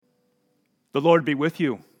The Lord be with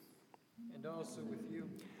you. And also with you.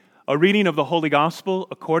 A reading of the Holy Gospel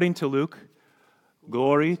according to Luke.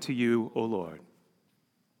 Glory to you, O Lord.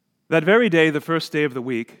 That very day, the first day of the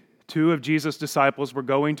week, 2 of Jesus' disciples were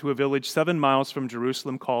going to a village 7 miles from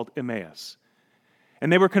Jerusalem called Emmaus.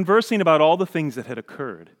 And they were conversing about all the things that had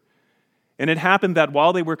occurred. And it happened that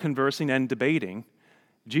while they were conversing and debating,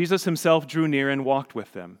 Jesus himself drew near and walked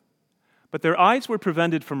with them. But their eyes were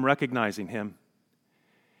prevented from recognizing him.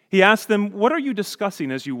 He asked them, "What are you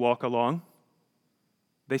discussing as you walk along?"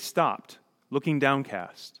 They stopped, looking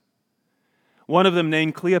downcast. One of them,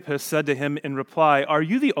 named Cleopas, said to him in reply, "Are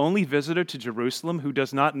you the only visitor to Jerusalem who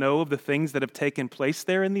does not know of the things that have taken place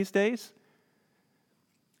there in these days?"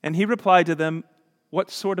 And he replied to them,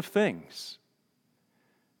 "What sort of things?"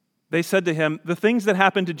 They said to him, "The things that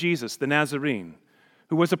happened to Jesus, the Nazarene,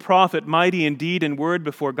 who was a prophet, mighty in deed and word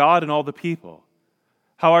before God and all the people.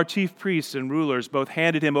 How our chief priests and rulers both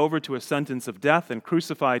handed him over to a sentence of death and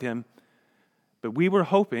crucified him, but we were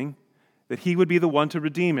hoping that he would be the one to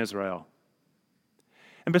redeem Israel.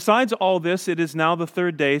 And besides all this, it is now the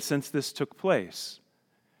 3rd day since this took place.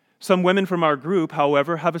 Some women from our group,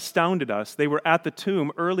 however, have astounded us. They were at the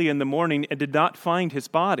tomb early in the morning and did not find his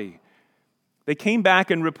body. They came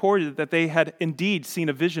back and reported that they had indeed seen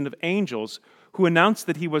a vision of angels who announced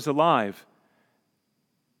that he was alive.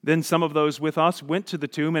 Then some of those with us went to the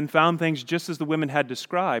tomb and found things just as the women had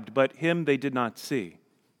described, but him they did not see."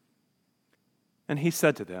 And he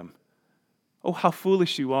said to them, "Oh, how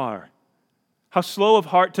foolish you are! How slow of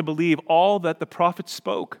heart to believe all that the prophets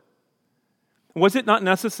spoke! Was it not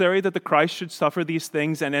necessary that the Christ should suffer these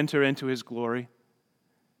things and enter into his glory?"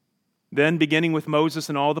 Then, beginning with Moses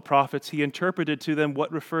and all the prophets, he interpreted to them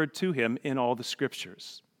what referred to him in all the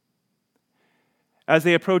scriptures. As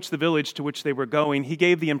they approached the village to which they were going, he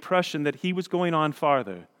gave the impression that he was going on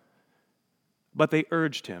farther. But they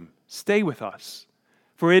urged him, "Stay with us,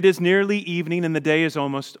 for it is nearly evening and the day is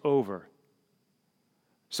almost over."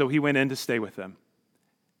 So he went in to stay with them.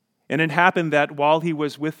 And it happened that while he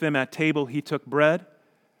was with them at table, he took bread,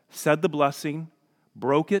 said the blessing,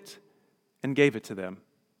 broke it, and gave it to them.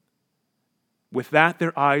 With that,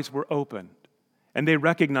 their eyes were opened, and they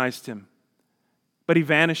recognized him, but he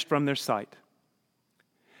vanished from their sight.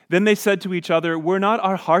 Then they said to each other, "Were not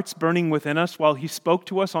our hearts burning within us while he spoke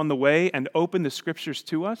to us on the way and opened the scriptures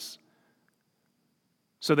to us?"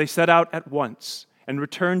 So they set out at once and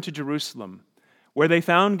returned to Jerusalem, where they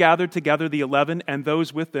found gathered together the 11 and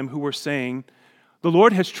those with them who were saying, "The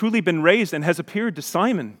Lord has truly been raised and has appeared to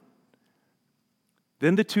Simon."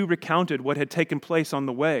 Then the 2 recounted what had taken place on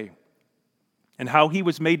the way and how he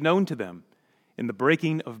was made known to them in the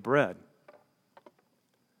breaking of bread.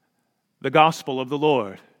 The Gospel of the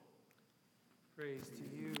Lord. Praise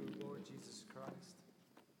to you, Lord Jesus Christ.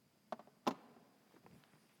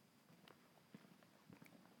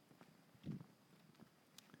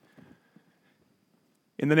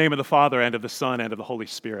 In the name of the Father, and of the Son, and of the Holy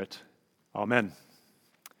Spirit. Amen.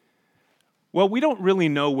 Well, we don't really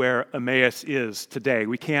know where Emmaus is today.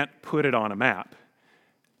 We can't put it on a map.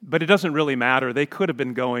 But it doesn't really matter. They could have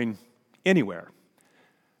been going anywhere.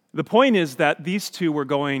 The point is that these 2 were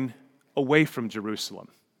going away from Jerusalem.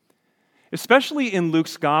 Especially in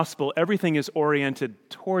Luke's gospel, everything is oriented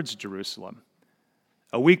towards Jerusalem.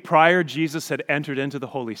 A week prior, Jesus had entered into the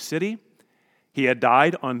holy city. He had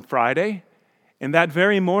died on Friday, and that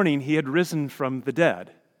very morning he had risen from the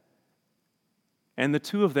dead. And the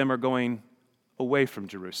 2 of them are going away from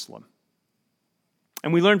Jerusalem.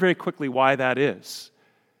 And we learn very quickly why that is.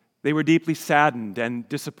 They were deeply saddened and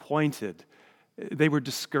disappointed. They were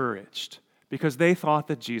discouraged because they thought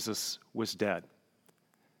that Jesus was dead.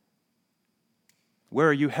 Where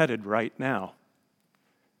are you headed right now?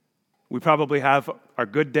 We probably have our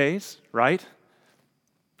good days, right?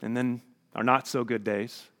 And then our not so good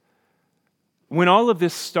days. When all of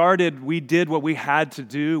this started, we did what we had to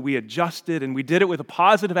do. We adjusted, and we did it with a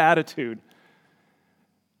positive attitude.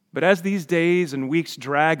 But as these days and weeks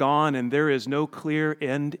drag on and there is no clear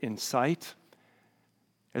end in sight,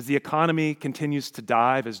 as the economy continues to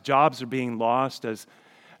dive, as jobs are being lost, as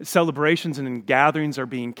celebrations and gatherings are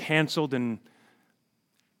being canceled, and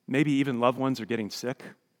maybe even loved ones are getting sick,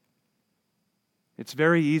 it's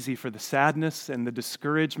very easy for the sadness and the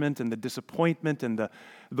discouragement and the disappointment and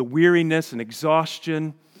the weariness and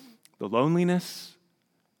exhaustion, the loneliness,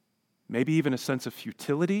 maybe even a sense of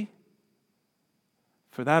futility,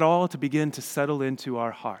 for that all to begin to settle into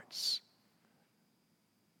our hearts.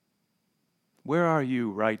 Where are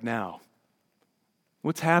you right now?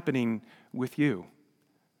 What's happening with you?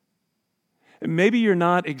 Maybe you're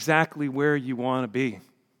not exactly where you want to be.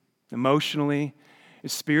 Emotionally,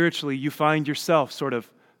 spiritually, you find yourself sort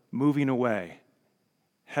of moving away,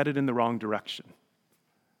 headed in the wrong direction.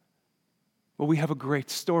 Well, we have a great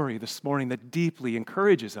story this morning that deeply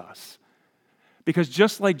encourages us. Because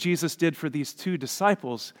just like Jesus did for these two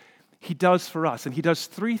disciples, he does for us. And he does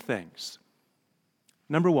three things.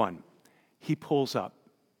 Number one, he pulls up.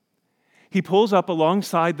 He pulls up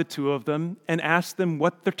alongside the two of them and asks them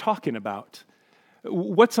what they're talking about.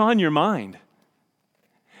 What's on your mind?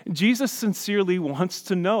 Jesus sincerely wants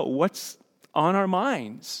to know what's on our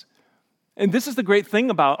minds. And this is the great thing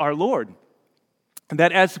about our Lord,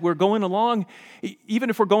 that as we're going along, even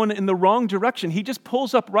if we're going in the wrong direction, he just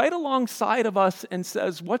pulls up right alongside of us and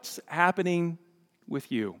says, what's happening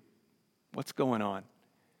with you? What's going on?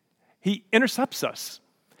 He intercepts us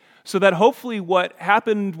so that hopefully what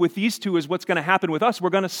happened with these two is what's going to happen with us. We're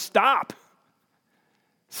going to stop.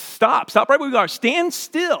 Stop right where we are. Stand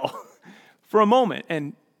still for a moment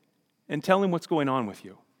and tell him what's going on with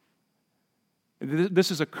you.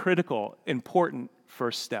 This is a critical, important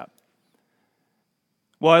first step.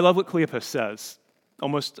 Well, I love what Cleopas says,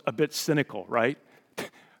 almost a bit cynical, right?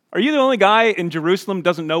 Are you the only guy in Jerusalem who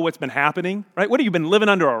doesn't know what's been happening, right? What, have you been living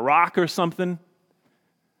under a rock or something?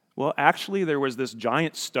 Well, actually, there was this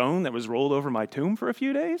giant stone that was rolled over my tomb for a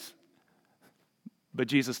few days. But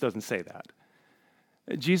Jesus doesn't say that.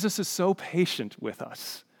 Jesus is so patient with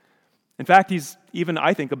us. In fact, he's even,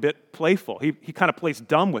 I think, a bit playful. He kind of plays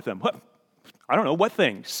dumb with them. What? I don't know, what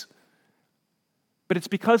things? But it's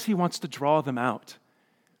because he wants to draw them out.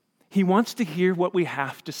 He wants to hear what we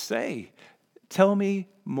have to say. Tell me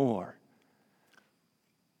more.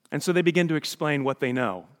 And so they begin to explain what they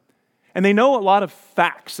know. And they know a lot of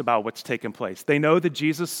facts about what's taken place. They know that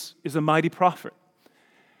Jesus is a mighty prophet.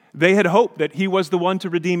 They had hoped that he was the one to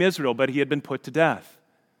redeem Israel, but he had been put to death.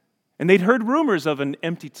 And they'd heard rumors of an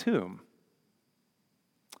empty tomb.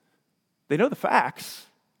 They know the facts,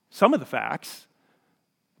 some of the facts,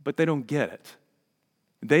 but they don't get it.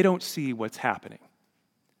 They don't see what's happening.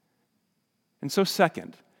 And so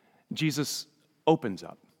second, Jesus opens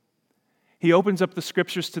up. He opens up the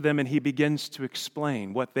scriptures to them and he begins to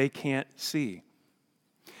explain what they can't see.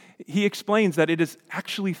 He explains that it is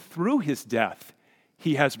actually through his death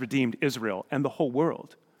he has redeemed Israel and the whole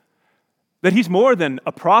world. That he's more than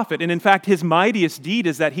a prophet, and in fact, his mightiest deed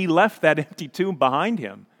is that he left that empty tomb behind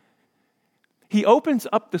him. He opens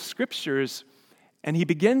up the scriptures and he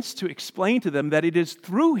begins to explain to them that it is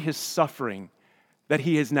through his suffering that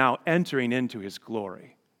he is now entering into his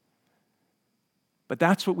glory. But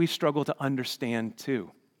that's what we struggle to understand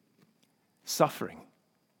too. Suffering.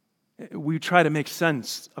 We try to make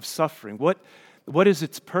sense of suffering. What is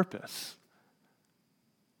its purpose?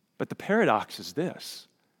 But the paradox is this.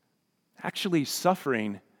 Actually,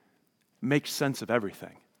 suffering makes sense of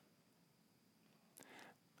everything.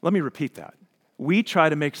 Let me repeat that. We try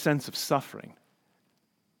to make sense of suffering,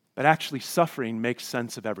 but actually suffering makes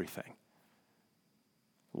sense of everything.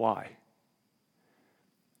 Why?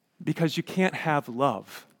 Because you can't have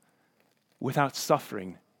love without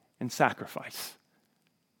suffering and sacrifice.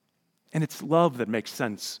 And it's love that makes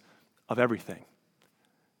sense of everything.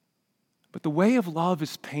 But the way of love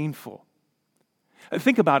is painful.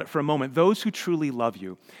 Think about it for a moment. Those who truly love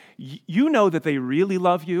you, you know that they really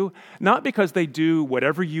love you, not because they do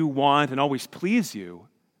whatever you want and always please you.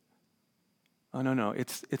 Oh, no.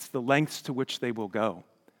 It's the lengths to which they will go,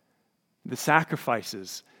 the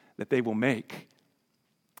sacrifices that they will make.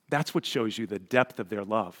 That's what shows you the depth of their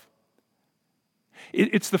love.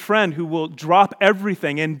 It's the friend who will drop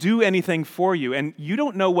everything and do anything for you, and you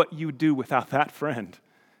don't know what you would do without that friend.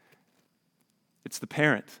 It's the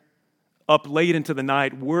parent, up late into the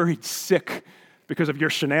night, worried sick because of your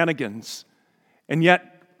shenanigans, and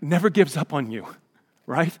yet never gives up on you,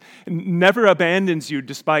 right? Never abandons you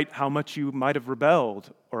despite how much you might have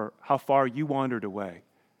rebelled or how far you wandered away.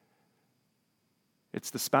 It's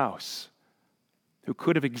the spouse who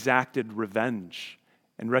could have exacted revenge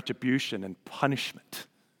and retribution and punishment,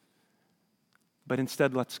 but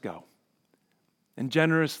instead lets go and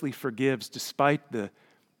generously forgives despite the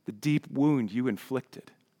deep wound you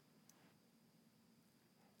inflicted.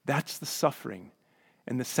 That's the suffering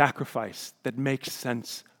and the sacrifice that makes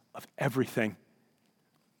sense of everything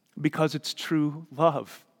because it's true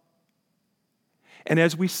love. And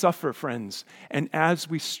as we suffer, friends, and as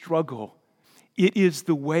we struggle, it is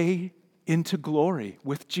the way into glory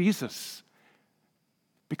with Jesus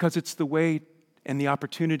because it's the way and the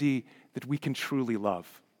opportunity that we can truly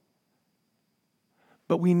love.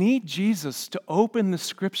 But we need Jesus to open the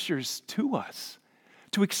scriptures to us,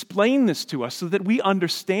 to explain this to us so that we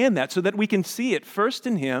understand that, so that we can see it first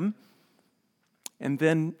in him and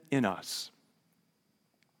then in us.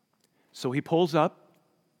 So he pulls up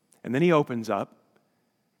and then he opens up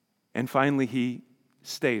And finally, he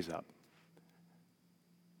stays up.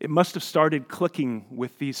 It must have started clicking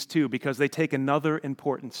with these two because they take another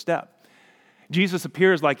important step. Jesus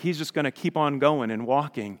appears like he's just going to keep on going and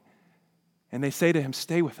walking. And they say to him,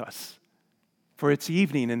 "Stay with us, for it's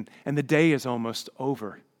evening and the day is almost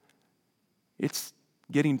over. It's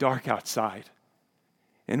getting dark outside,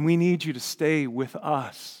 and we need you to stay with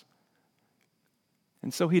us."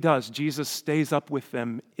 And so he does. Jesus stays up with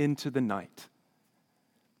them into the night.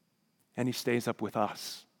 And he stays up with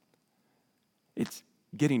us. It's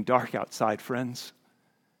getting dark outside, friends.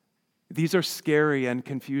 These are scary and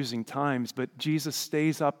confusing times, but Jesus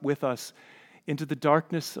stays up with us into the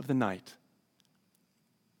darkness of the night.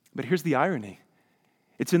 But here's the irony.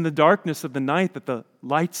 It's in the darkness of the night that the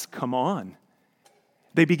lights come on.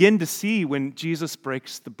 They begin to see when Jesus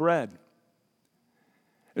breaks the bread.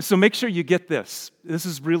 So make sure you get this. This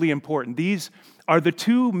is really important. These are the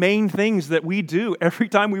two main things that we do every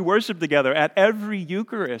time we worship together at every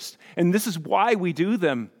Eucharist. And this is why we do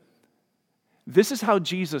them. This is how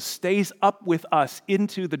Jesus stays up with us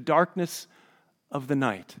into the darkness of the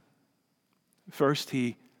night. First,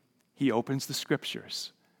 he opens the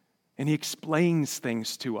Scriptures and he explains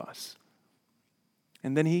things to us.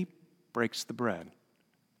 And then he breaks the bread.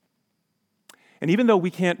 And even though we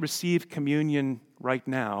can't receive communion right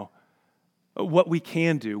now, what we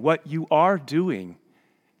can do, what you are doing,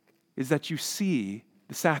 is that you see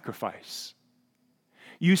the sacrifice.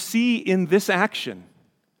 You see in this action,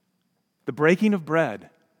 the breaking of bread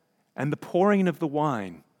and the pouring of the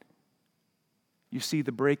wine, you see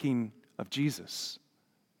the breaking of Jesus,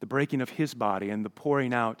 the breaking of his body and the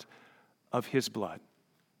pouring out of his blood.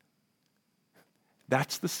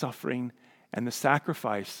 That's the suffering and the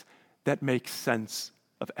sacrifice that makes sense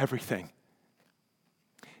of everything.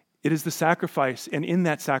 It is the sacrifice, and in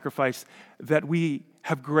that sacrifice, that we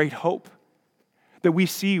have great hope, that we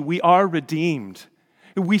see we are redeemed.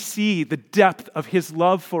 We see the depth of his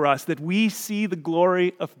love for us, that we see the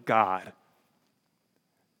glory of God.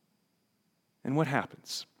 And what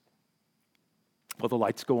happens? Well, the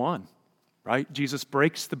lights go on, right? Jesus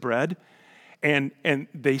breaks the bread, and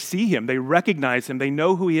they see him, they recognize him, they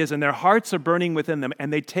know who he is, and their hearts are burning within them,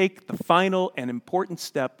 and they take the final and important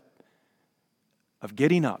step of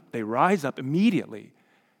getting up. They rise up immediately,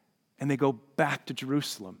 and they go back to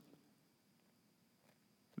Jerusalem.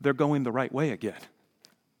 They're going the right way again.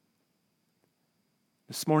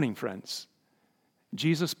 This morning, friends,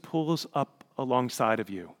 Jesus pulls up alongside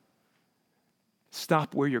of you.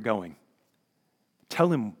 Stop where you're going.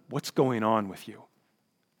 Tell him what's going on with you.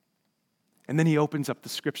 And then he opens up the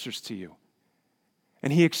Scriptures to you.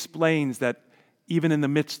 And he explains that even in the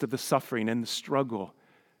midst of the suffering and the struggle,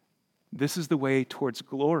 this is the way towards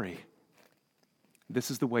glory.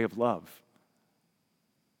 This is the way of love.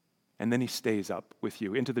 And then he stays up with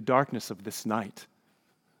you into the darkness of this night.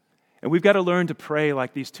 And we've got to learn to pray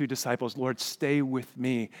like these two disciples. Lord, stay with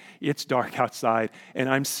me. It's dark outside, and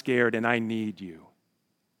I'm scared, and I need you.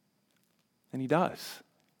 And he does.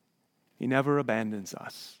 He never abandons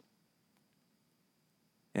us.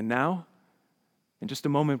 And now, in just a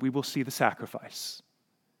moment, we will see the sacrifice.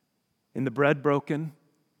 In the bread broken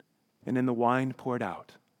and in the wine poured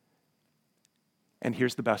out. And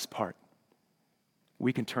here's the best part.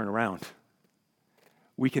 We can turn around.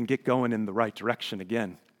 We can get going in the right direction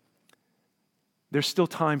again. There's still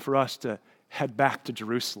time for us to head back to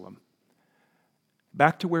Jerusalem.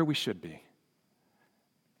 Back to where we should be.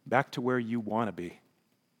 Back to where you want to be.